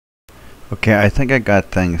Okay, I think I got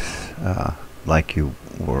things like you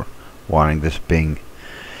were wanting. This being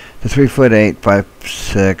the 3'8",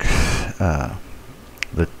 5'6",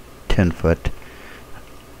 the 10-foot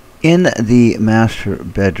in the master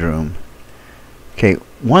bedroom. Okay,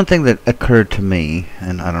 one thing that occurred to me,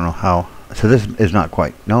 and I don't know how. So this is not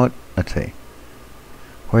quite. No, let's see.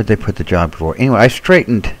 Where'd they put the jog before? Anyway, I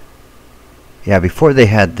straightened. Yeah, before they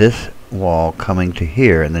had this wall coming to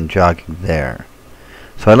here and then jogging there.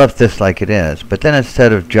 So I left this like it is, but then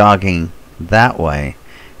instead of jogging that way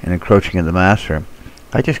and encroaching in the master,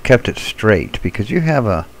 I just kept it straight because you have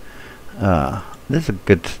a, this is a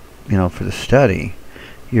good, for the study.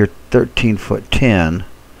 You're 13'10"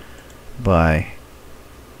 by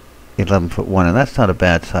 11'1", and that's not a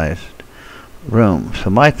bad sized room.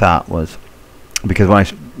 So my thought was,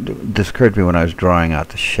 because this occurred to me when I was drawing out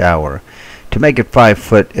the shower, to make it 5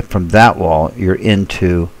 foot from that wall, you're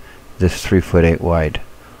into this 3'8" wide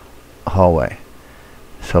hallway.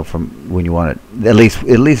 So from when you want it, at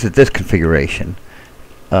least at this configuration,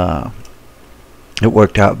 it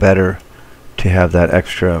worked out better to have that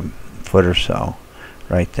extra foot or so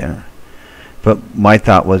right there. But my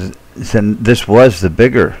thought was, then this was the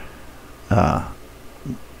bigger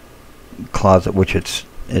closet, which it's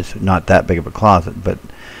not that big of a closet, but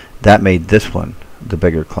that made this one the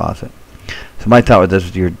bigger closet. So my thought was, this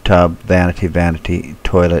is your tub, vanity,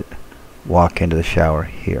 toilet, walk into the shower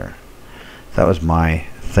here. That was my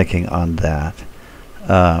thinking on that.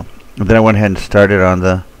 Then I went ahead and started on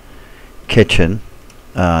the kitchen.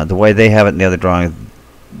 The way they have it in the other drawing,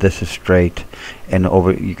 this is straight, and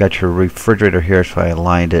over you got your refrigerator here, so I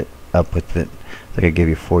lined it up with it. I think I gave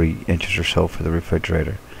you 40 inches or so for the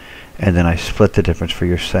refrigerator, and then I split the difference for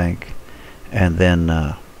your sink, and then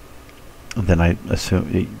I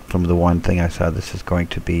assume from the one thing I saw, this is going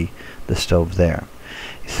to be the stove there.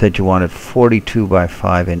 You said you wanted 42 by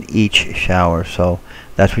 5 in each shower, so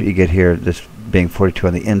that's what you get here, this being 42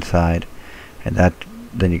 on the inside, and that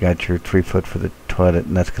then you got your 3 foot for the toilet,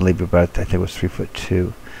 and that's going to leave you about, I think it was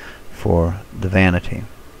 3'2" for the vanity.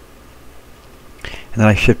 And then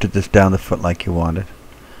I shifted this down the foot like you wanted.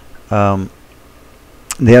 The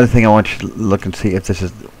other thing I want you to look and see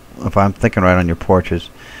if I'm thinking right on your porch is,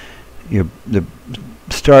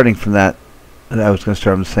 starting from that, I was going to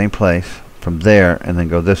start from the same place, from there, and then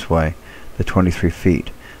go this way, the 23 feet.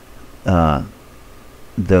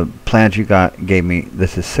 The plans you gave me,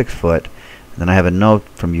 this is 6 foot, and then I have a note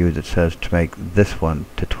from you that says to make this one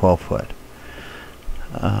to 12 foot.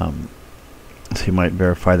 So you might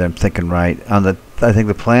verify that I'm thinking right. I think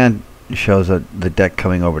the plan shows the deck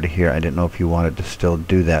coming over to here. I didn't know if you wanted to still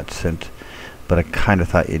do that, but I kind of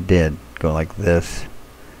thought you did. Go like this,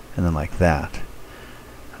 and then like that.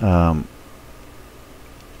 And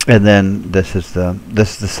then this is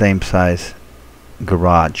the same size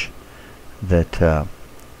garage that the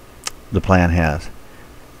plan has.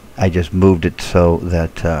 I just moved it so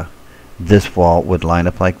that this wall would line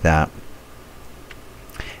up like that,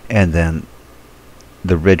 and then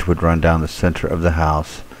the ridge would run down the center of the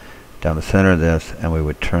house, down the center of this, and we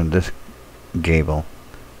would turn this gable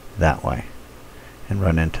that way and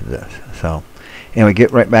run into this. So anyway,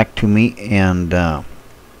 get right back to me, and so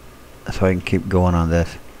I can keep going on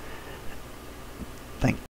this. Thanks.